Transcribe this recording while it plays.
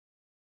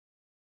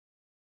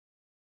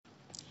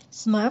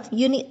Smurf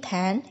Unit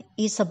 10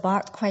 is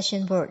about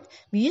question word.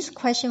 We use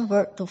question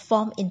word to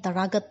form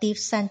interrogative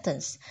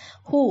sentence.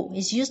 Who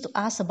is used to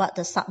ask about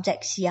the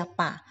subject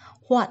siapa.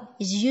 What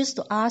is used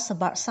to ask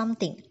about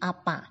something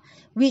apa.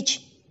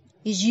 Which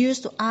is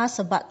used to ask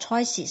about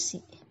choices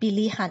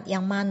pilihan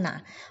yang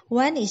mana.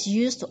 When is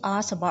used to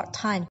ask about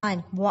time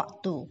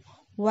waktu.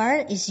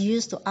 Where is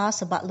used to ask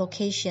about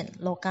location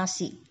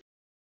lokasi.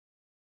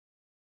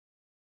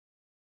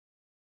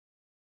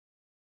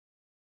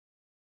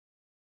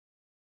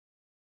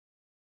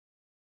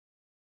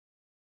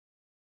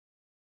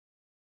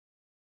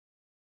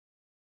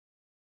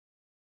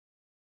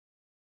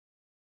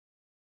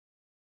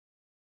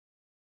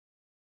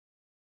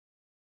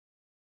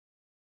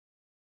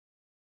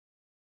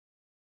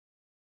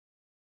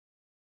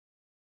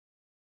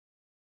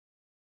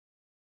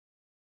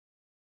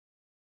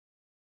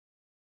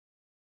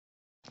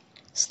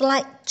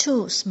 Slide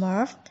 2,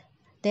 Smurf.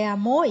 There are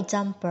more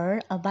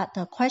examples about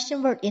the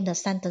question word in the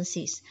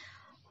sentences.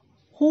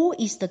 Who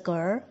is the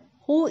girl?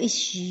 Who is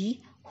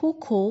she? Who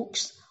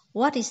cooks?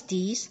 What is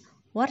this?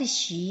 What is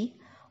she?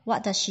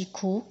 What does she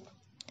cook?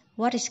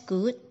 What is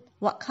good?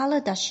 What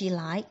color does she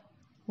like?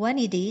 When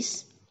it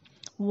is?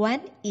 When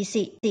is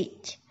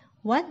it?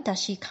 When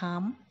does she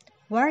come?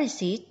 Where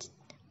is it?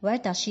 Where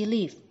does she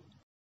live?